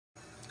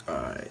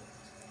Alright,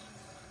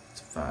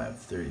 it's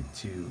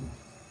 5:32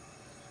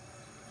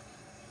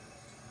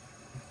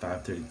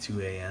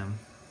 a.m.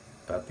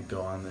 About to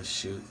go on this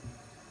shoot.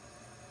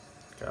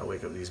 Gotta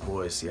wake up these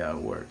boys, see how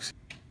it works.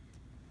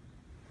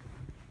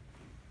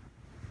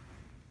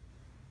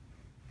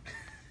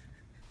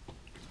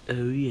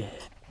 Oh yeah.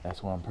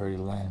 That's one pretty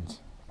lens.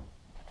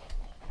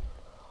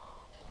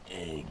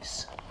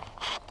 Eggs.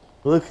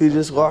 Look who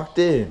just walked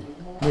in.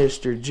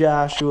 Mr.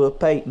 Joshua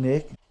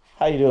Paytnick.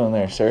 How you doing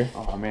there, sir?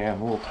 Oh man,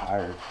 I'm a little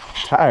tired.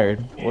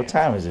 Tired? Yeah. What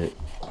time is it?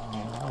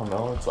 I don't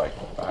know, it's like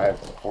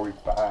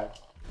 5:45.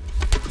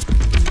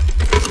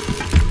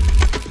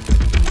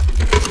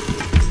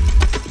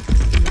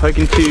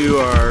 Hiking to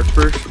our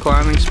first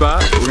climbing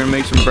spot. We're gonna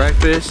make some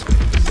breakfast.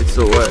 It's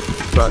still what?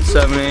 It's about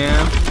 7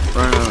 a.m.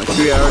 Running on like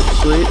 3 hours of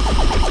sleep.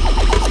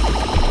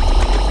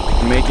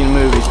 Making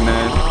movies,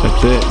 man.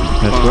 That's it.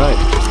 That's fun. Right.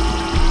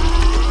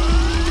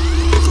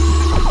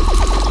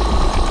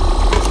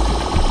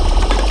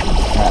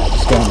 Alright,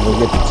 just gonna go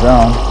get the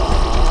drone.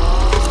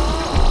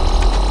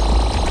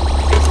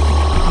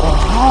 Oh,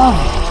 hi.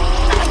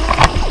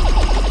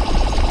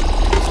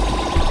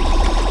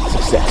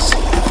 Success.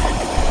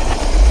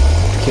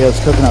 Caleb's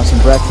cooking out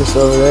some breakfast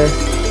over there.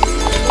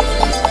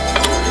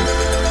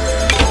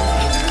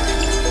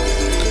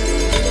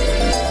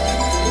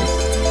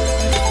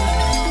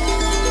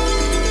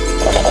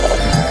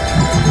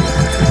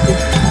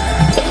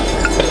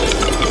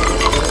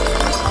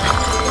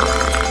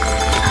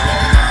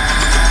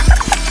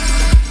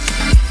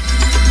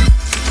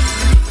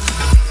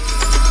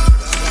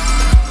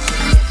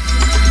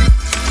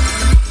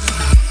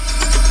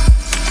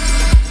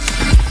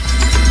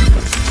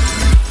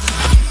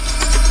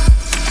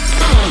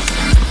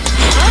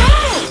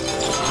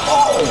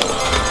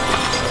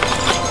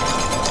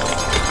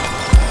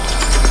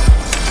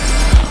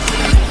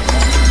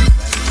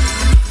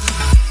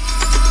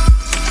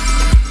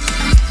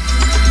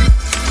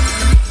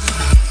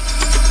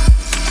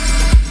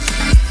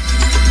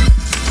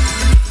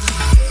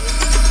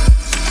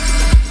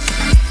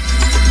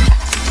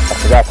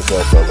 Forgot the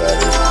GoPro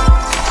battery.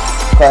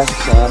 Classic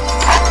Sam.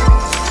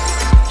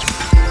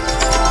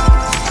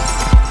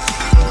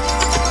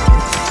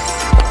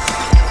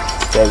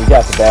 Yeah, we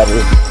got the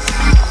battery.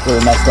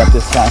 Really messed up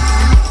this time.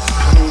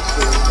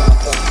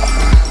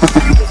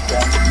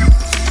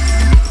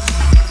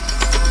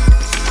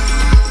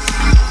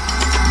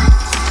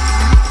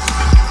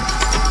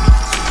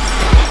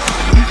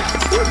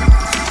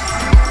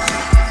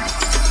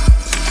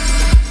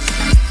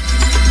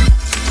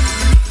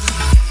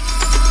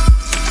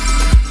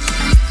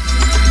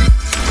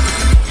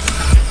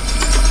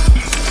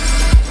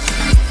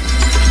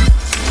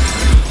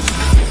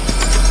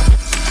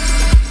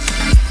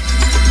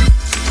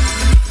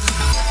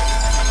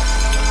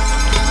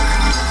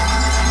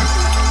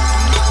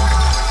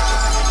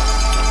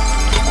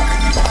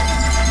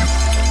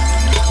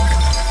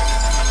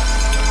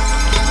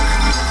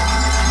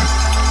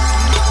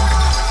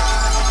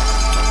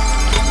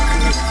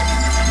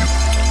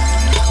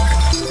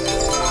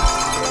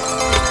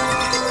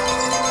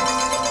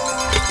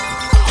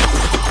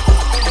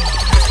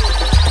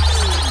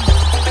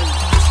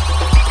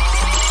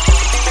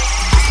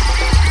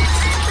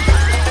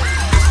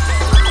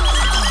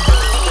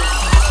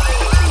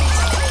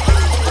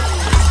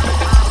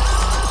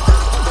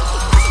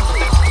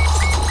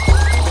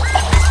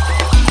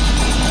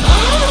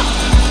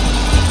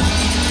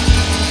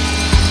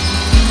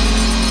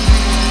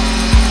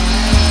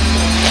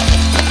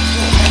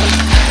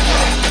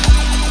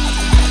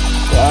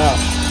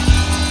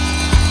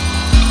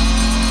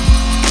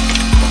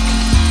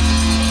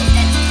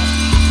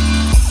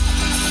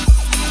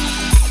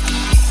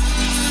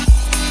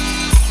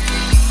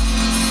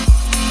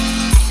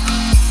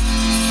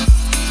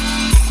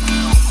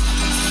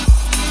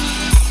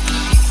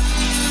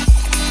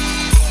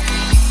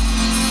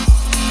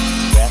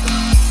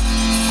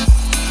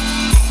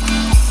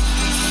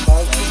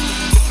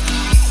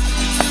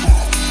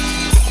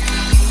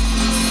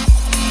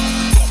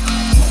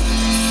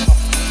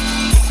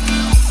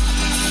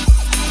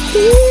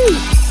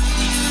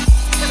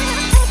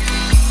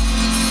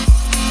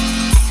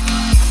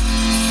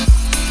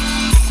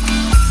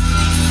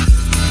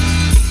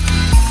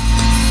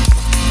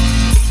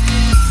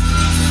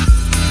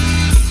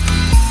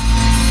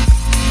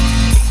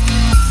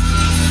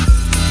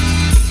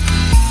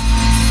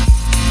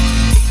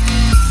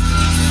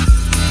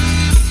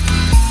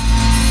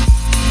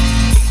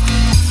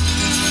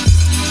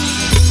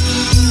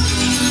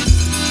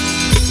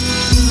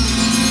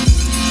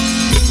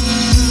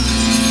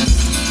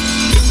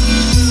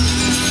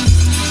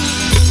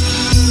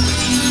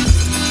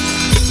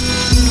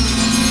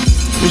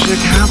 Mission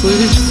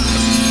accomplished.